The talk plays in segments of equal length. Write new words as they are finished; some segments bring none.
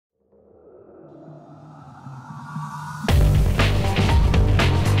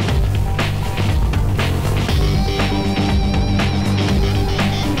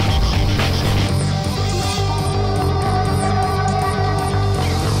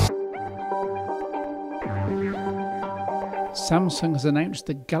Samsung has announced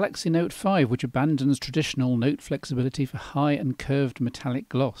the Galaxy Note 5, which abandons traditional Note flexibility for high and curved metallic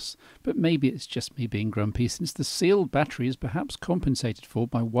gloss. But maybe it's just me being grumpy, since the sealed battery is perhaps compensated for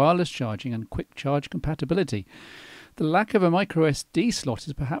by wireless charging and quick charge compatibility. The lack of a micro SD slot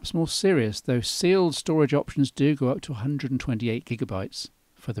is perhaps more serious, though sealed storage options do go up to 128 gigabytes.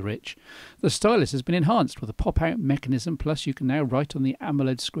 For the rich. The stylus has been enhanced with a pop-out mechanism, plus you can now write on the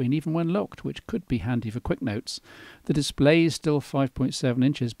AMOLED screen even when locked, which could be handy for quick notes. The display is still 5.7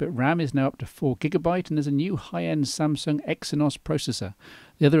 inches, but RAM is now up to 4 GB, and there's a new high-end Samsung Exynos processor.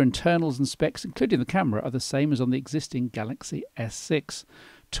 The other internals and specs, including the camera, are the same as on the existing Galaxy S6.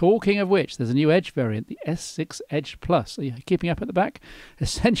 Talking of which, there's a new Edge variant, the S6 Edge Plus. Are you keeping up at the back?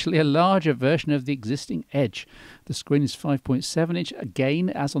 Essentially a larger version of the existing Edge. The screen is 5.7 inch, again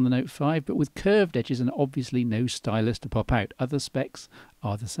as on the Note 5, but with curved edges and obviously no stylus to pop out. Other specs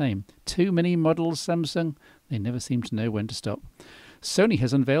are the same. Too many models, Samsung? They never seem to know when to stop. Sony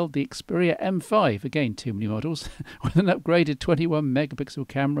has unveiled the Xperia M5, again too many models, with an upgraded 21 megapixel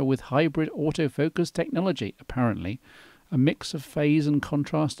camera with hybrid autofocus technology, apparently. A mix of phase and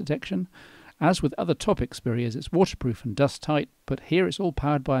contrast detection. As with other top Xperias, it's waterproof and dust tight, but here it's all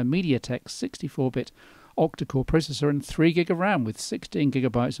powered by a MediaTek 64-bit octa-core processor and 3GB of RAM with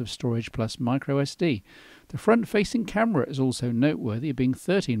 16GB of storage plus micro SD. The front-facing camera is also noteworthy, being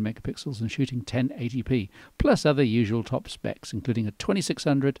 13 megapixels and shooting 1080p, plus other usual top specs, including a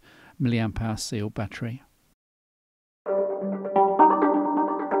 2600 mAh sealed battery.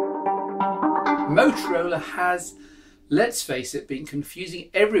 Motorola has, let's face it, been confusing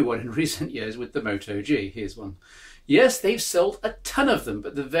everyone in recent years with the Moto G. Here's one. Yes, they've sold a ton of them,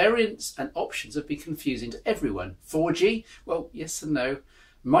 but the variants and options have been confusing to everyone. 4G? Well, yes and no.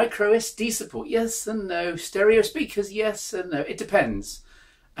 Micro SD support? Yes and no. Stereo speakers? Yes and no. It depends.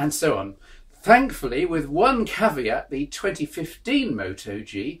 And so on. Thankfully, with one caveat, the 2015 Moto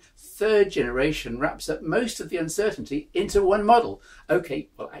G, third generation, wraps up most of the uncertainty into one model. Okay,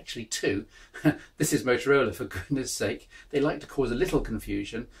 well actually two. This is Motorola, for goodness sake. They like to cause a little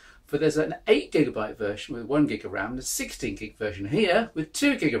confusion, for there's an 8GB version with 1GB of RAM and a 16GB version here with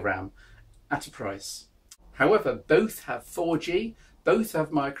 2GB of RAM at a price. However, both have 4G, both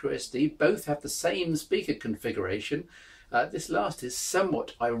have micro SD, both have the same speaker configuration. This last is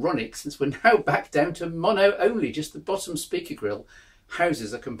somewhat ironic, since we're now back down to mono only, just the bottom speaker grille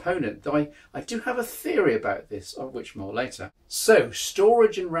houses a component, though I do have a theory about this, of which more later. So,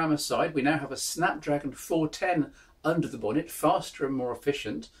 storage and RAM aside, we now have a Snapdragon 410 under the bonnet, faster and more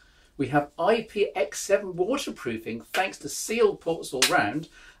efficient. We have IPX7 waterproofing thanks to sealed ports all round,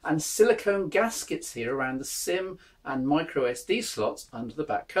 and silicone gaskets here around the SIM and micro SD slots under the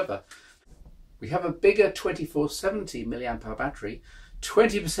back cover. We have a bigger 2470 mAh battery,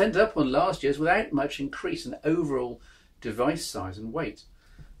 20% up on last year's without much increase in overall device size and weight.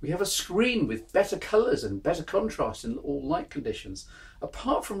 We have a screen with better colours and better contrast in all light conditions.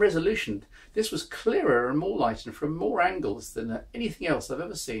 Apart from resolution, this was clearer and more lightened from more angles than anything else I've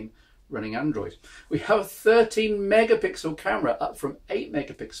ever seen running Android. We have a 13 megapixel camera, up from 8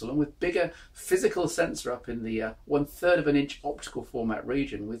 megapixel, and with bigger physical sensor up in the 1/3 of an inch optical format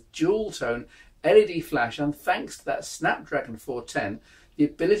region, with dual tone LED flash, and thanks to that Snapdragon 410, the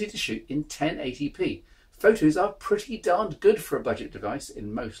ability to shoot in 1080p. Photos are pretty darned good for a budget device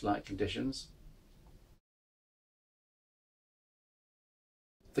in most light conditions.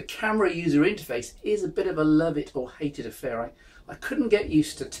 The camera user interface is a bit of a love it or hate it affair. I couldn't get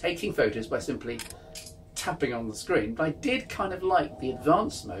used to taking photos by simply tapping on the screen, but I did kind of like the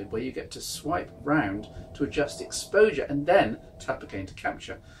advanced mode where you get to swipe round to adjust exposure and then tap again to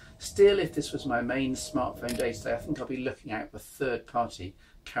capture. Still, if this was my main smartphone day to day, I think I'll be looking out for third-party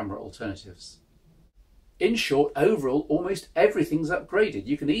camera alternatives. In short, overall, almost everything's upgraded.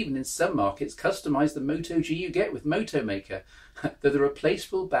 You can even, in some markets, customise the Moto G you get with Moto Maker, though the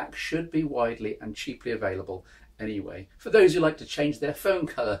replaceable back should be widely and cheaply available anyway, for those who like to change their phone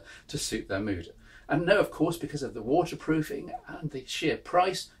colour to suit their mood. And no, of course, because of the waterproofing and the sheer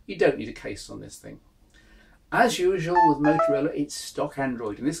price, you don't need a case on this thing. As usual with Motorola, it's stock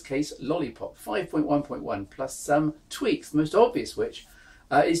Android, in this case Lollipop 5.1.1, plus some tweaks, the most obvious which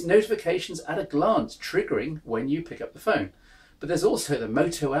is notifications at a glance, triggering when you pick up the phone. But there's also the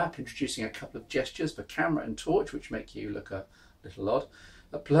Moto app introducing a couple of gestures for camera and torch, which make you look a little odd,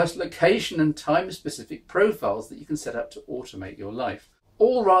 plus location and time-specific profiles that you can set up to automate your life.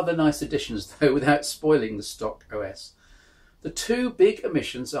 All rather nice additions though, without spoiling the stock OS. The two big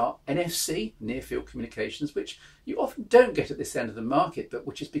emissions are NFC, near-field communications, which you often don't get at this end of the market, but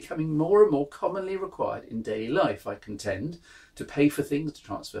which is becoming more and more commonly required in daily life, I contend, to pay for things, to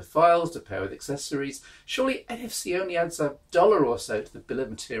transfer files, to pair with accessories. Surely NFC only adds $1 or so to the bill of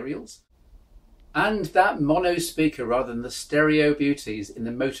materials? And that mono speaker rather than the stereo beauties in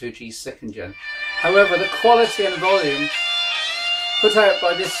the Moto G 2nd Gen. However, the quality and volume put out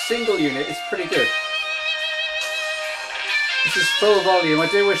by this single unit is pretty good. This is full volume. I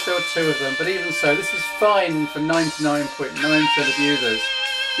do wish there were two of them, but even so, this is fine for 99.9% of users.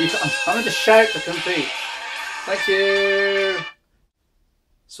 I'm going to shout to compete. Thank you.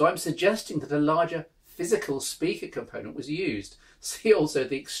 So I'm suggesting that a larger physical speaker component was used. See also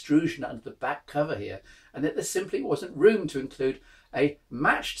the extrusion under the back cover here, and that there simply wasn't room to include a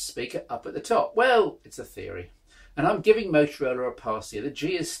matched speaker up at the top. Well, it's a theory. And I'm giving Motorola a pass here. The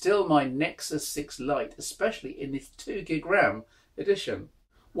G is still my Nexus 6 Lite, especially in this 2GB RAM edition.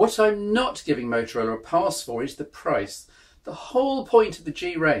 What I'm not giving Motorola a pass for is the price. The whole point of the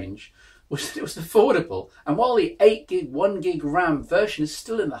G range was that it was affordable, and while the 8GB, 1GB RAM version is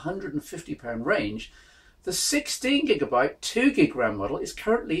still in the £150 range, the 16GB, 2GB RAM model is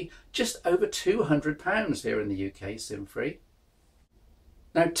currently just over £200 here in the UK, SIM-free.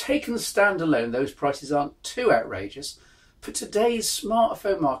 Now, taken standalone, those prices aren't too outrageous, but today's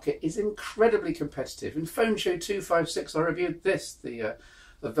smartphone market is incredibly competitive. In Phone Show 256, I reviewed this, the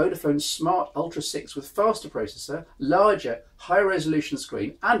Vodafone Smart Ultra 6 with faster processor, larger, higher resolution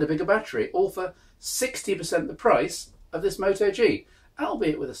screen and a bigger battery, all for 60% the price of this Moto G,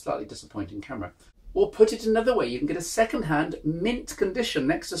 albeit with a slightly disappointing camera. Or put it another way, you can get a second-hand mint condition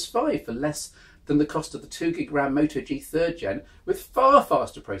Nexus 5 for less than the cost of the 2GB RAM Moto G 3rd Gen with far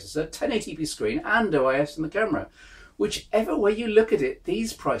faster processor, 1080p screen and OIS in the camera. Whichever way you look at it,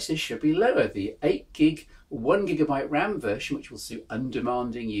 these prices should be lower. The 8GB, 1GB RAM version, which will suit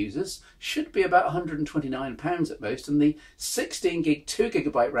undemanding users, should be about £129 at most, and the 16GB,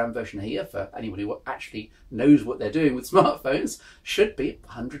 2GB RAM version here, for anyone who actually knows what they're doing with smartphones, should be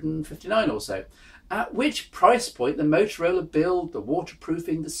 £159 or so. At which price point the Motorola build, the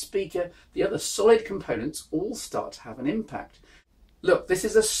waterproofing, the speaker, the other solid components all start to have an impact. Look, this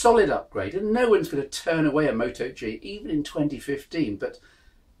is a solid upgrade and no one's going to turn away a Moto G even in 2015, but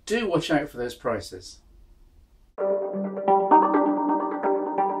do watch out for those prices.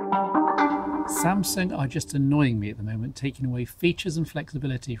 Samsung are just annoying me at the moment, taking away features and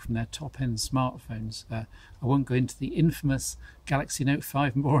flexibility from their top-end smartphones. I won't go into the infamous Galaxy Note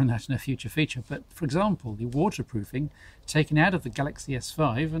 5, more on that in a future feature, but for example, the waterproofing taken out of the Galaxy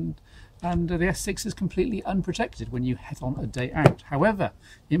S5 and the S6 is completely unprotected when you head on a day out. However,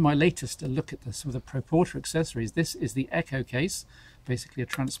 in my latest look at some of the Pro Porter accessories, this is the Echo case, basically a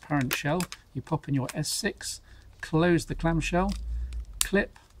transparent shell. You pop in your S6, close the clamshell,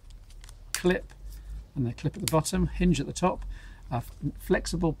 clip, and the clip at the bottom, hinge at the top, a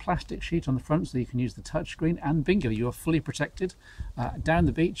flexible plastic sheet on the front so you can use the touchscreen, and bingo, you are fully protected. Down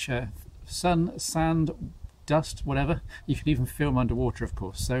the beach, sun, sand, dust, whatever, you can even film underwater, of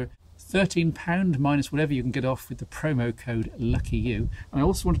course. So £13 minus whatever you can get off with the promo code LUCKYYOU. And I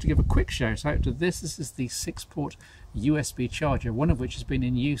also wanted to give a quick shout out to this. This is the 6-port USB charger, one of which has been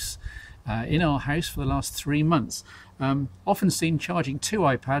in use in our house for the last 3 months. Often seen charging 2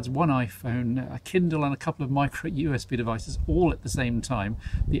 iPads, 1 iPhone, a Kindle and a couple of micro USB devices all at the same time.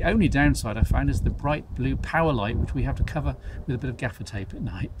 The only downside I found is the bright blue power light, which we have to cover with a bit of gaffer tape at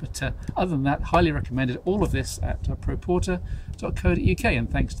night. But other than that, highly recommended. All of this at proporter.co.uk,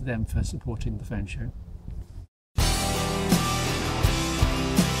 and thanks to them for supporting the Phone Show.